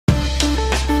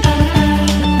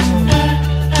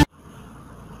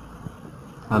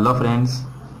Hello friends,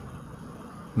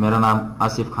 मेरा नाम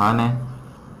आसिफ खान है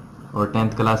और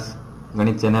 10th क्लास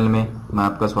गणित चैनल में मैं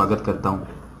आपका स्वागत करता हूं।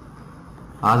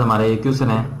 आज हमारा ये क्वेश्चन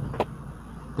है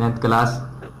 10th क्लास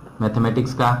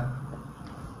मैथमेटिक्स का।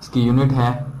 इसकी यूनिट है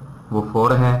वो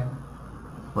 4 है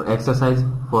और एक्सरसाइज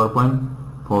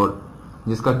 4.4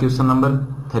 जिसका क्वेश्चन नंबर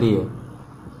 3 है।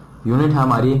 यूनिट है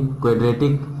हमारी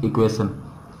क्वाड्रेटिक इक्वेशन।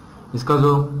 इसका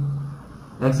जो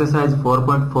एक्सरसाइज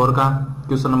 4.4 का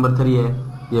क्वेश्चन नंबर 3 है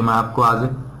ये मैं आपको आज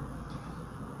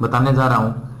बताने जा रहा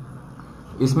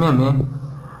हूं। इसमें हमें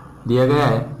दिया गया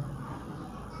है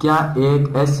क्या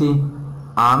एक ऐसी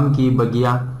आम की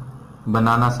बगिया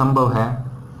बनाना संभव है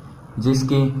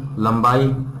जिसकी लंबाई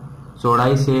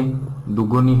चौड़ाई से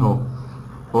दुगुनी हो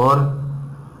और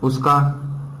उसका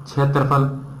क्षेत्रफल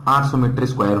 800 मीटर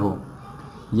स्क्वायर हो।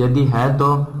 यदि है तो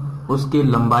उसकी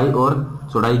लंबाई और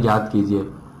चौड़ाई ज्ञात कीजिए।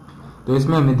 तो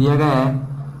इसमें हमें दिया गया है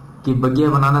कि बगिया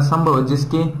बनाना संभव है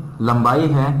जिसकी लंबाई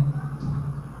है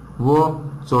वो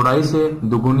चौड़ाई से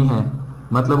दुगुनी है,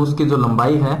 मतलब उसकी जो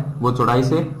लंबाई है वो चौड़ाई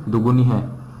से दुगुनी है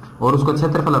और उसका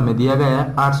क्षेत्रफल हमें दिया गया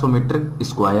है 800 मीटर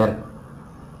स्क्वायर।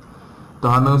 तो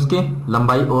हमें उसकी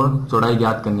लंबाई और चौड़ाई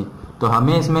ज्ञात करनी। तो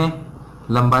हमें इसमें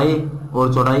लंबाई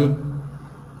और चौड़ाई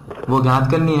वो ज्ञात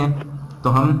करनी है। तो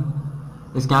हम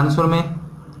इसके आंसर में,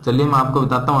 चलिए मैं आपको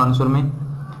बताता हूँ आंसर में।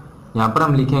 यहाँ पर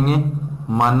हम लिखेंगे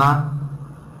माना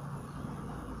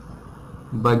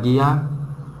बगिया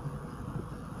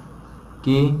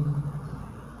की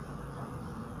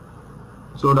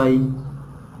चौड़ाई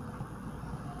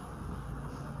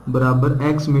बराबर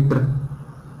x मीटर।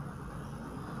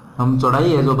 हम चौड़ाई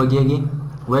है जो बगिया की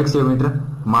वो x मीटर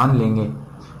मान लेंगे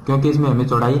क्योंकि इसमें हमें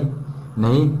चौड़ाई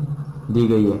नहीं दी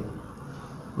गई है।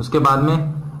 उसके बाद में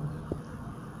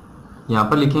यहां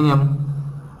पर लिखेंगे हम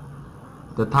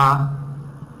तथा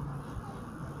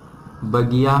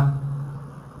बगिया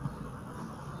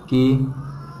की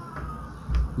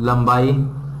लंबाई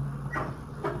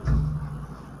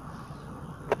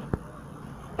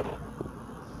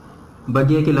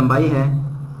बगिया की लंबाई है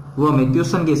वो हमें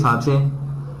क्वेश्चन के हिसाब से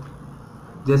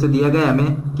जैसे दिया गया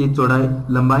हमें कि चौड़ाई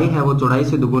लंबाई है वो चौड़ाई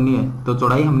से दुगुनी है। तो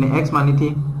चौड़ाई हमने x मानी थी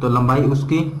तो लंबाई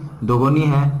उसकी दोगुनी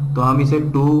है तो हम इसे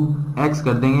 2x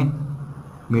कर देंगे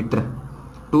मीटर।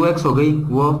 2x हो गई,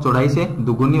 वो चौड़ाई से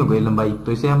दुगुनी हो गई लंबाई,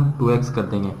 तो इसे हम 2x कर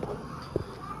देंगे।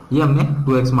 ये हमने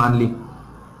 2x मान ली।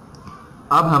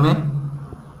 अब हमें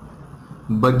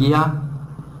बगिया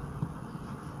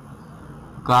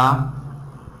का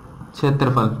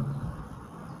क्षेत्रफल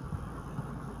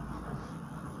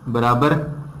बराबर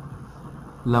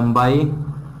लंबाई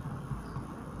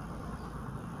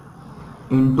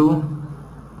इंटू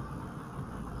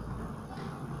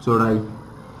चौड़ाई,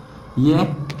 ये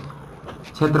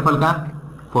क्षेत्रफल का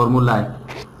फॉर्मूला है।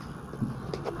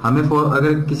 हमें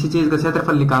अगर किसी चीज का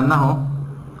क्षेत्रफल निकालना हो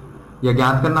या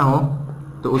ज्ञात करना हो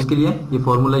तो उसके लिए ये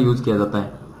फॉर्मूला यूज किया जाता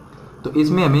है। तो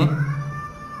इसमें हमें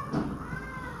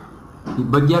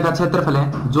बगिया का क्षेत्रफल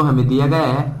है जो हमें दिया गया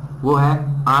है वो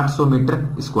है 800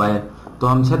 मीटर स्क्वायर। तो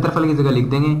हम क्षेत्रफल की जगह लिख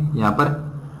देंगे यहाँ पर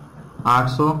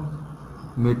 800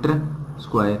 metre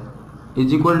square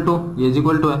is equal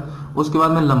to है। उसके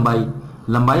बाद में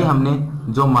लंबाई हमने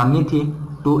जो माननी थी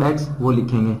 2x वो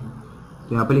लिखेंगे।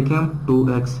 तो यहाँ पे लिखेंगे हम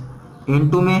 2x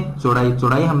इनटू में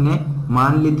चौड़ाई हमने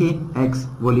मान ली थी x,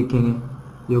 वो लिखेंगे,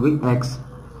 ये हो गई x।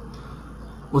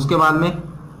 उसके बाद में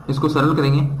इसको सरल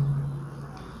करेंगे।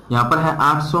 यहाँ पर है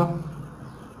 800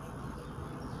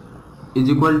 इज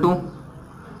इक्वल टू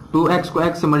 2x को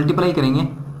x से मल्टीप्लाई करेंगे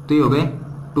तो ये हो गए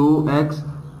 2x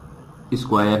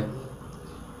स्क्वायर।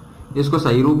 इसको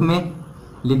सही रूप में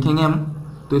लिखेंगे हम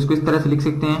तो इसको इस तरह से लिख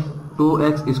सकते हैं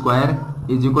 2x square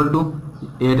is equal to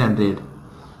 800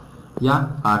 या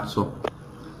 800।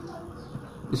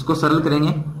 इसको सरल करेंगे।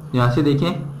 यहां से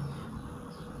देखें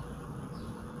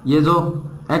ये जो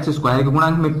x स्क्वायर के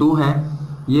गुणांक में 2 है,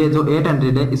 ये जो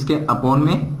 800 है इसके अपॉन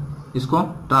में इसको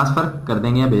ट्रांसफर कर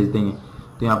देंगे या भेज देंगे।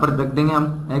 तो यहाँ पर रख देंगे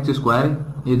हम x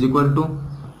square is equal to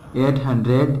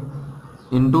 800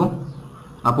 into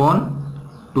upon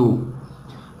 2।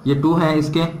 ये 2 है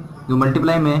इसके जो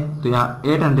मल्टीप्लाई में, तो यहाँ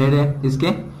 800 है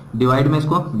इसके डिवाइड में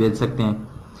इसको भेज सकते हैं।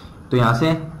 तो यहाँ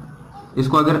से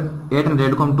इसको अगर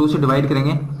 800 को हम 2 से डिवाइड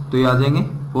करेंगे तो ये आ जाएंगे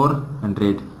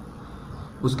 400।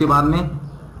 उसके बाद में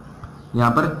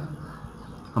यहाँ पर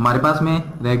हमारे पास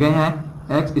में रह गए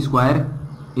हैं x square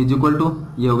is equal to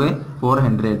ये हो गए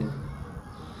 400।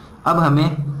 अब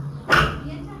हमें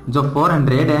जो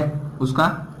 400 है उसका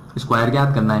स्क्वायर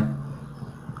ज्ञात करना है।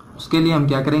 उसके लिए हम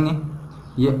क्या करेंगे,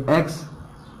 ये x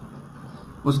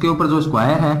उसके ऊपर जो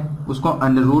स्क्वायर है उसको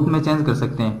अंडर रूट में चेंज कर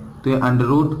सकते हैं। तो ये अंडर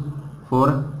रूट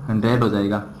 400 हो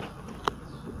जाएगा।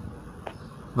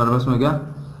 बराबर में हो गया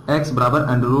x बराबर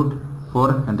अंडर रूट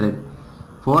 400।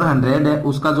 400 है,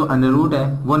 उसका जो अंडर रूट है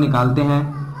वो निकालते हैं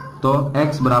तो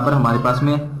x बराबर हमारे पास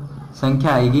में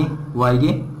संख्या आएगी, वो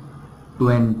आएगी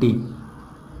 20,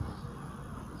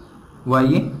 वो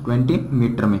आएगी 20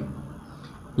 मीटर में।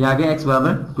 ये आ गया x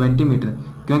बराबर 20 मीटर,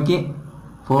 क्योंकि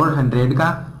 400 का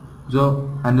जो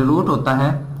अंडर रूट होता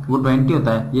है वो 20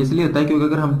 होता है। ये इसलिए होता है क्योंकि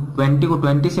अगर हम 20 को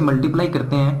 20 से मल्टीप्लाई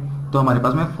करते हैं तो हमारे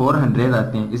पास में 400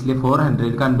 आते हैं, इसलिए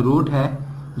 400 का अंडर रूट है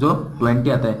जो 20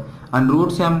 आता है। अंडर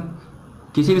रूट से हम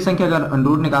किसी भी संख्या का अंडर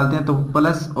रूट निकालते हैं तो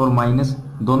प्लस और माइनस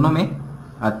दोनों में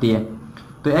आती है।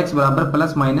 तो x बराबर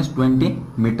प्लस माइनस 20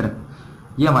 मीटर,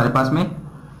 ये हमारे पास में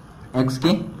x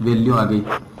की वैल्यू आ गई।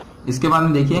 इसके बाद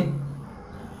में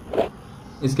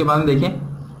देखिए,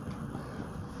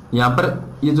 यहाँ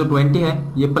पर ये जो 20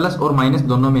 है ये प्लस और माइनस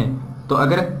दोनों में है। तो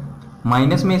अगर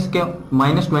माइनस में इसके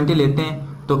माइनस 20 लेते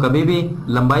हैं तो कभी भी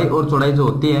लंबाई और चौड़ाई जो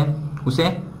होती है उसे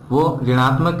वो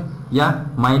ऋणात्मक या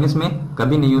माइनस में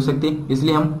कभी नहीं हो सकती,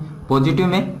 इसलिए हम पॉजिटिव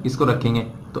में इसको रखेंगे।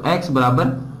 तो x बराबर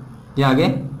ये आगे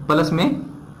प्लस में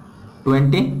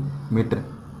 20 मीटर।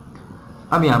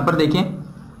 अब यहाँ पर देखिए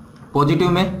पॉजिटिव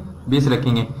में 20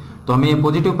 रखेंगे तो हमें ये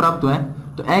पॉजिटिव प्राप्त हुआ है।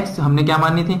 तो x हमने क्या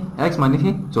मानी थी, x मानी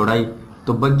थी चौड़ाई,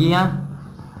 तो बग्गिया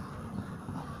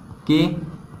की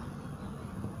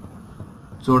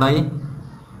चौड़ाई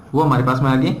वो हमारे पास में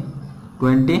आ गई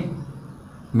 20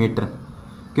 मीटर,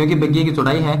 क्योंकि बग्गिया की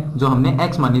चौड़ाई है जो हमने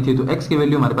x मानी थी, तो x की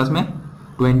वैल्यू हमारे पास में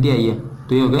 20 आई है,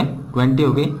 तो ये हो गए 20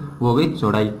 हो गई, वो हो गई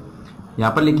चौड़ाई।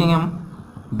 यहाँ पर लिखेंगे हम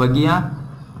बग्गिया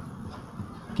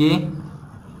की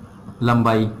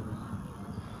लंबाई,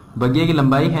 बग्गिया की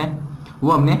लंबाई है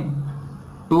वो हमने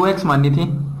 2x मानी थी,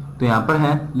 तो यहाँ पर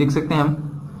है लिख सकते हैं हम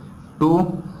 2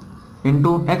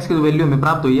 इंटू एक्स की वैल्यू हमें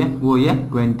प्राप्त हुई है वो ये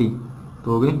 20,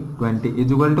 तो हो गई 20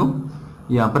 इज इक्वल टू,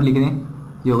 यहाँ पर लिख दें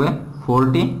ये हो गए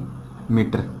 40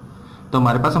 मीटर। तो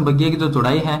हमारे पास हम बग्गिया की जो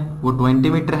चौड़ाई है वो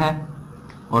 20 मीटर है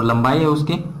और लंबाई है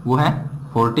उसकी वो है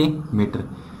 40 मीटर।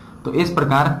 तो इस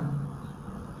प्रकार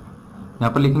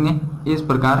यहाँ पर लिखेंगे, इस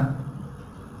प्रकार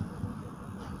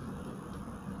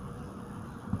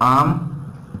आम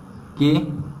की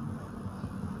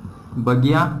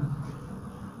बगिया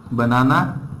बनाना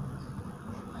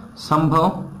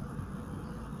संभव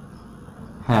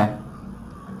है।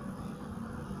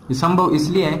 ये संभव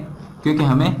इसलिए है क्योंकि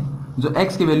हमें जो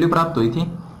x की वैल्यू प्राप्त हुई थी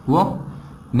वो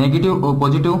नेगेटिव और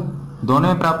पॉजिटिव दोनों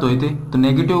में प्राप्त हुई थी, तो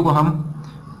नेगेटिव को हम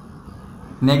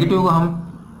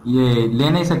ये ले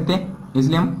नहीं सकते,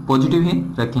 इसलिए हम पॉजिटिव ही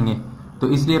रखेंगे। तो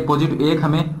इसलिए पॉजिटिव एक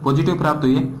हमें पॉजिटिव प्राप्त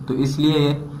हुई है, तो इसलिए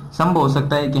ये संभव हो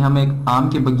सकता है कि हम एक आम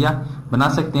की बगिया बना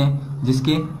सकते हैं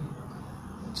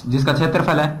जिसका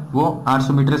क्षेत्रफल है वो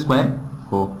 800 मीटर स्क्वायर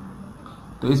हो।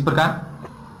 तो इस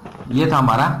प्रकार ये था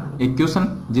हमारा एक क्वेश्चन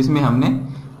जिसमें हमने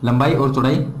लंबाई और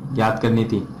चौड़ाई ज्ञात करनी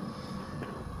थी।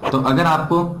 तो अगर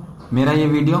आपको मेरा ये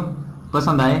वीडियो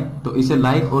पसंद आए तो इसे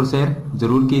लाइक और शेयर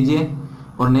जरूर कीजिए,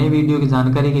 और नई वीडियो की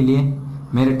जानकारी के लिए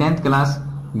मेरे 10th क्लास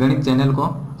गणित चैनल को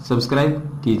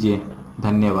सब्सक्राइब कीजिए।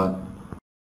 धन्यवाद।